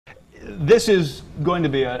this is going to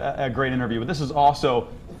be a great interview, but this is also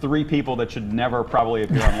three people that should never probably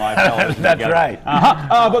appear on live television. That's right.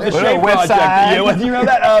 But the Shai Project, you know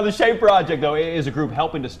that? The Shai Project, though, is a group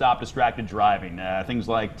helping to stop distracted driving, things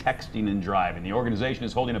like texting and driving. The organization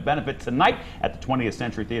is holding a benefit tonight at the 20th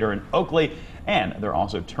Century Theater in Oakley, and they're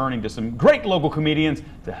also turning to some great local comedians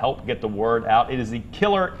to help get the word out. It is the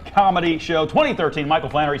Killr Comedy Show 2013. Michael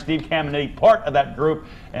Flannery, Steve Caminiti, part of that group.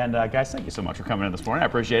 And guys, thank you so much for coming in this morning. I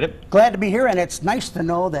appreciate it. Glad to be here, and it's nice to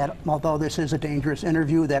know that although this is a dangerous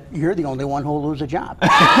interview, that you're the only one who'll lose a job.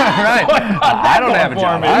 Right. I don't have a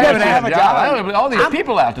job. I don't have a job. I don't have all these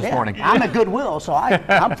people out this morning. I'm at Goodwill, so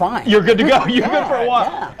I'm fine. You're good to go. You're good for a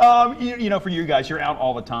while. You know, for you guys, you're out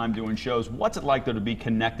all the time doing shows. What's it like, though, to be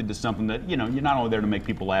connected to something that, you know, you're not only there to make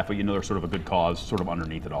people laugh, but you know there's sort of a good cause sort of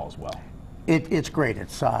underneath it all as well? It's great.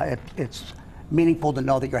 It's meaningful to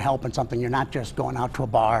know that you're helping something. You're not just going out to a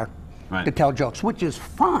bar to tell jokes, which is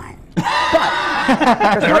fine.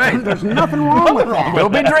 But there's nothing wrong with that. We'll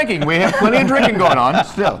be drinking. We have plenty of drinking going on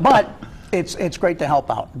still. But it's great to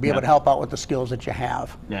help out, be able to help out with the skills that you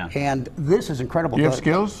have. Yeah. And this is incredible. You have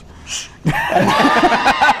skills?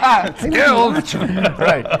 Skills.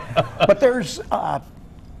 Right. But there's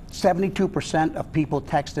 72% of people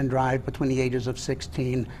text and drive between the ages of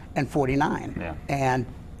 16 and 49. Yeah. And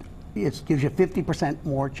it gives you 50%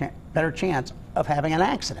 more better chance of having an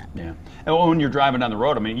accident. Yeah. And when you're driving down the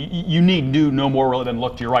road, I mean, you need do no more really than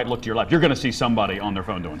look to your right, look to your left. You're going to see somebody on their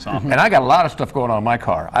phone doing something. And I got a lot of stuff going on in my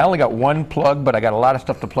car. I only got one plug, but I got a lot of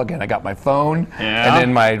stuff to plug in. I got my phone, and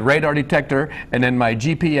then my radar detector, and then my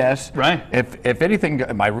GPS. Right. If anything,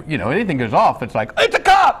 anything goes off, it's like, it's a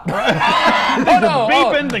cop! Things are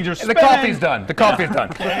beeping, things are spinning. The coffee's done. The coffee's done.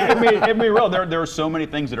 It'd be real. There are so many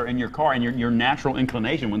things that are in your car, and your natural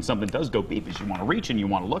inclination when something does go beep is you want to reach and you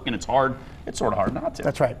want to look, and it's hard. It's sort of hard not to.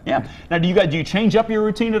 That's right. Yeah. Now, do you change up your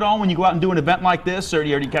routine at all when you go out and do an event like this, or do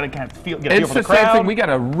you kind of get a feel for the crowd? It's the same thing. We got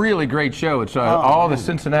a really great show. It's all the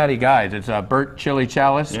Cincinnati guys. It's Bert Chili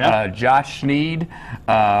Chalice, Josh Sneed,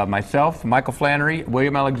 myself, Michael Flannery,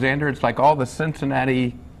 William Alexander. It's like all the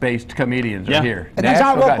Cincinnati-based comedians are here. And that's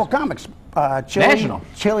our local comics. National.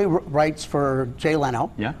 Chili writes for Jay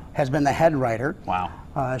Leno. Yeah. Has been the head writer. Wow.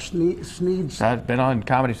 Sneed's been on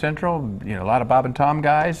Comedy Central. You know, a lot of Bob and Tom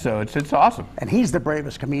guys. So it's awesome. And he's the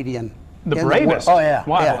bravest comedian. The bravest? Oh, yeah.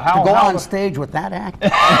 Wow. Yeah. To go on stage with that act.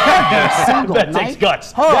 That takes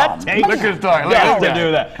guts. That takes guts to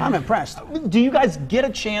do that. I'm impressed. Do you guys get a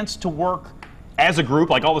chance to work as a group,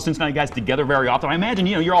 like all the Cincinnati guys together very often? I imagine,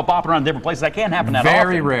 you're all bopping around different places. That can't happen that often.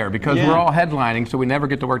 Very rare, because we're all headlining, so we never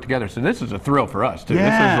get to work together. So this is a thrill for us, too. Yeah.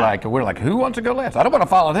 This is like, we're like, who wants to go last? I don't want to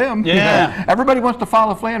follow them. Yeah. Everybody wants to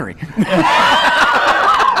follow Flannery.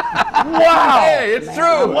 Wow! Hey, it's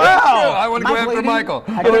true. Wow! It's true. I want to go after Michael.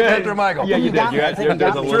 I went after Michael. Yeah, you did. It's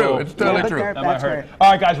true. It's totally true.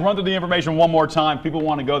 All right, guys, run through the information one more time. People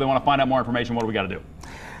want to go. They want to find out more information. What do we got to do?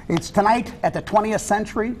 It's tonight at the 20th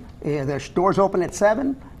Century. The doors open at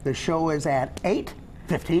 7. The show is at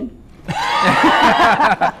 8:15.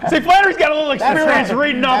 See, Flannery's got a little experience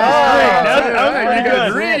reading off the screen. That's pretty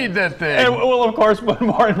good. Read that thing. And we'll, of course, put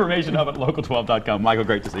more information up at local12.com. Michael,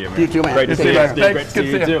 great to see you, man. You too, man. Great to see you, Steve. Great to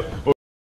see you, too.